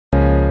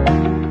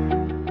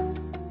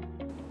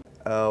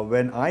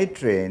when I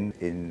trained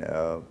in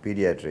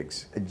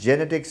pediatrics,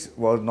 genetics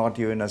was not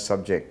even a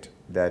subject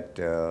that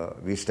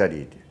we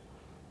studied.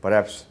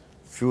 Perhaps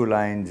few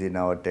lines in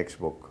our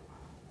textbook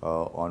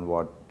on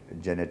what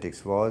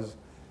genetics was.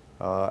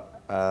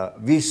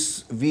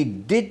 We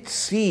did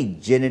see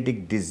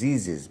genetic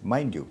diseases,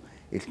 mind you.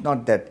 It's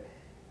not that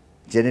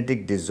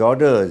genetic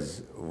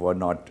disorders were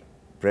not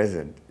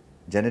present.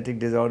 Genetic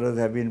disorders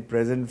have been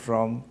present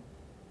from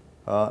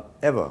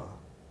ever.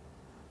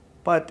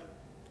 But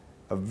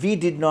we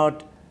did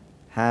not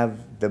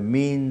have the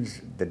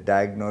means, the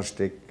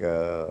diagnostic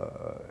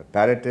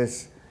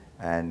apparatus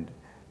and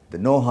the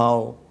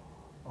know-how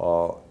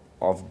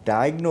of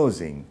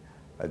diagnosing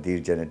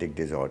these genetic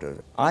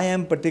disorders. I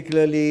am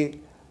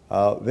particularly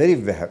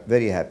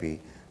very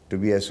happy to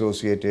be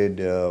associated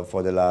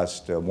for the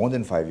last more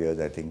than 5 years,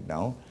 I think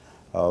now,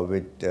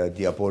 with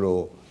the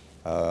Apollo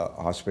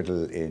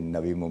Hospital in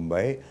Navi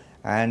Mumbai,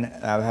 and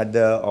I've had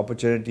the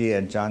opportunity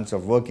and chance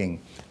of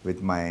working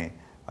with my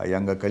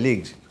younger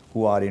colleagues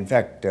who are in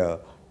fact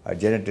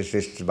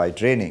geneticists by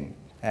training,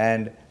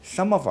 and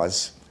some of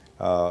us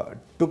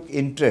took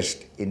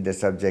interest in the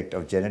subject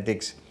of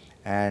genetics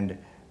and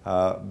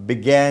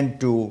began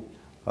to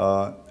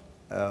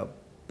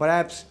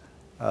perhaps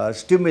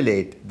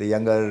stimulate the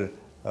younger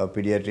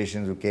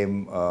pediatricians who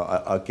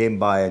came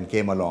by and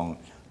came along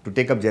to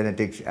take up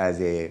genetics as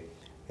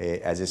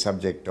a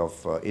subject of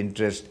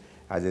interest,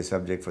 as a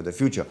subject for the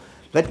future.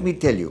 Let me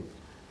tell you,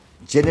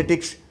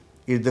 genetics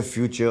is the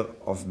future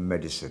of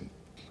medicine.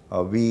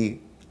 We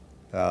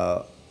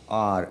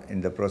are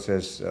in the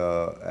process,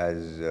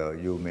 as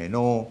you may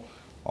know,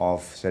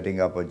 of setting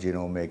up a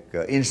genomic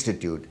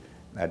institute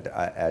at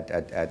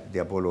the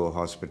Apollo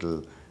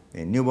Hospital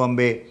in New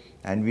Bombay,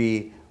 and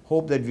we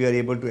hope that we are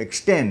able to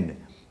extend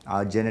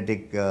our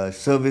genetic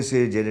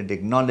services,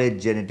 genetic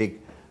knowledge, genetic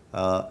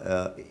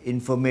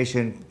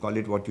information, call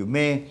it what you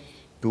may,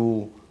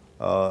 to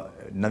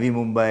Navi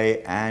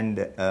Mumbai and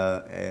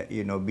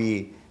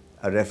be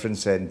a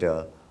reference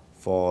center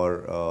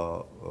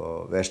for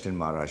Western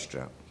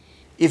Maharashtra.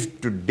 If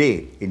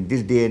today, in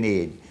this day and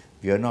age,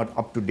 we are not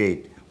up to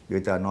date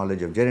with our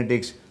knowledge of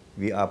genetics,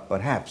 we are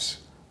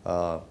perhaps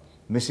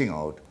missing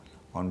out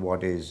on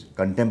what is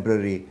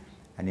contemporary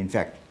and in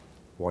fact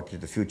what is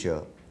the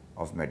future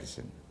of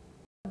medicine.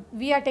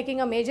 We are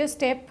taking a major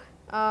step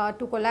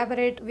to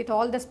collaborate with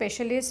all the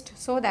specialists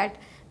so that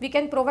we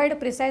can provide a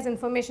precise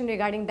information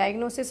regarding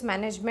diagnosis,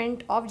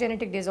 management of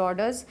genetic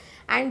disorders,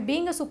 and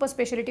being a super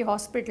specialty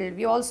hospital,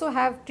 we also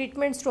have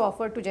treatments to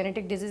offer to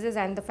genetic diseases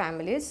and the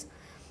families.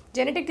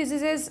 Genetic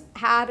diseases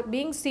are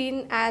being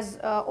seen as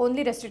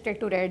only restricted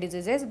to rare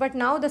diseases, but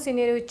now the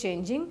scenario is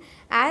changing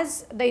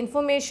as the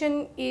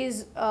information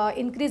is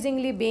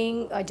increasingly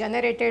being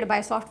generated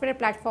by software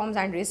platforms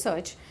and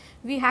research.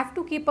 We have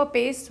to keep a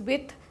pace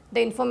with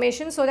the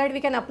information so that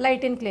we can apply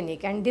it in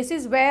clinic, and this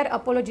is where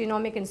Apollo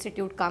Genomic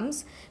Institute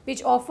comes,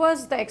 which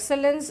offers the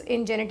excellence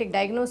in genetic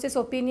diagnosis,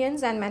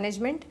 opinions and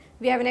management.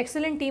 We have an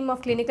excellent team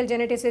of clinical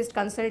geneticists,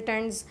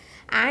 consultants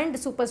and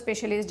super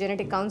specialist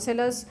genetic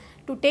counselors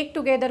to take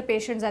together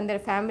patients and their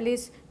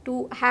families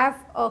to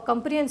have a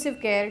comprehensive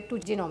care to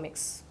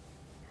genomics.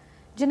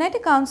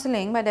 Genetic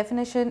counseling, by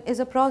definition,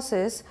 is a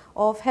process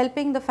of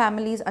helping the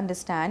families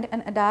understand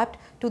and adapt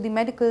to the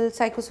medical,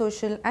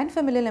 psychosocial and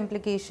familial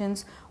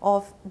implications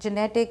of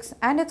genetics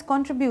and its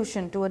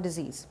contribution to a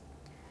disease.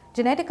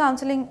 Genetic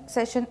counseling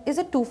session is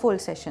a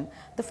twofold session.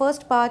 The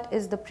first part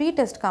is the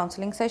pre-test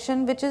counseling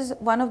session, which is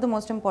one of the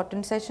most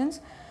important sessions.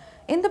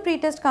 In the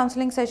pre-test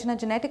counseling session, a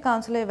genetic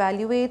counselor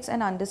evaluates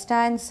and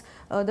understands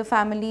the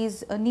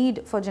family's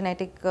need for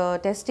genetic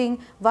testing,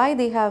 why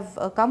they have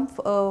come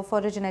for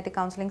a genetic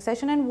counseling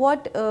session, and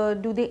what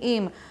do they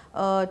aim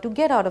to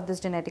get out of this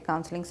genetic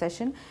counseling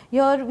session.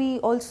 Here we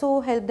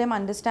also help them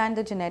understand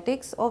the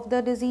genetics of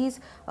the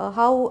disease,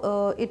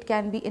 how it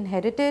can be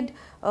inherited,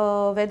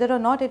 whether or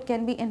not it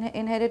can be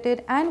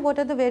inherited, and what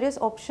are the various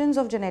options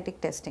of genetic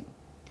testing.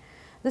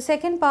 The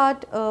second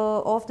part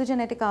of the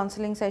genetic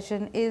counseling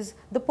session is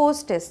the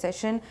post-test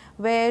session,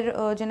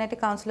 where genetic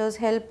counselors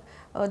help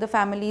the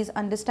families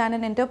understand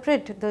and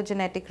interpret the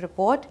genetic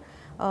report.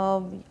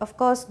 Of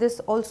course,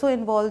 this also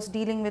involves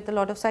dealing with a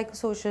lot of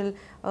psychosocial,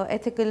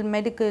 ethical,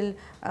 medical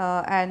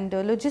and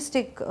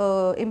logistic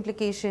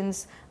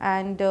implications,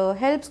 and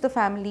helps the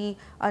family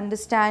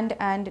understand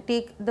and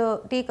take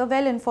a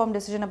well-informed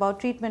decision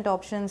about treatment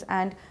options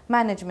and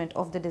management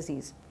of the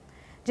disease.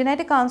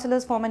 Genetic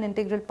counselors form an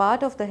integral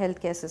part of the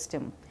healthcare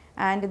system,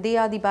 and they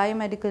are the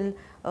biomedical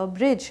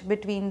bridge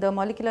between the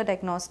molecular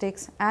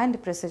diagnostics and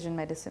precision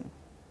medicine.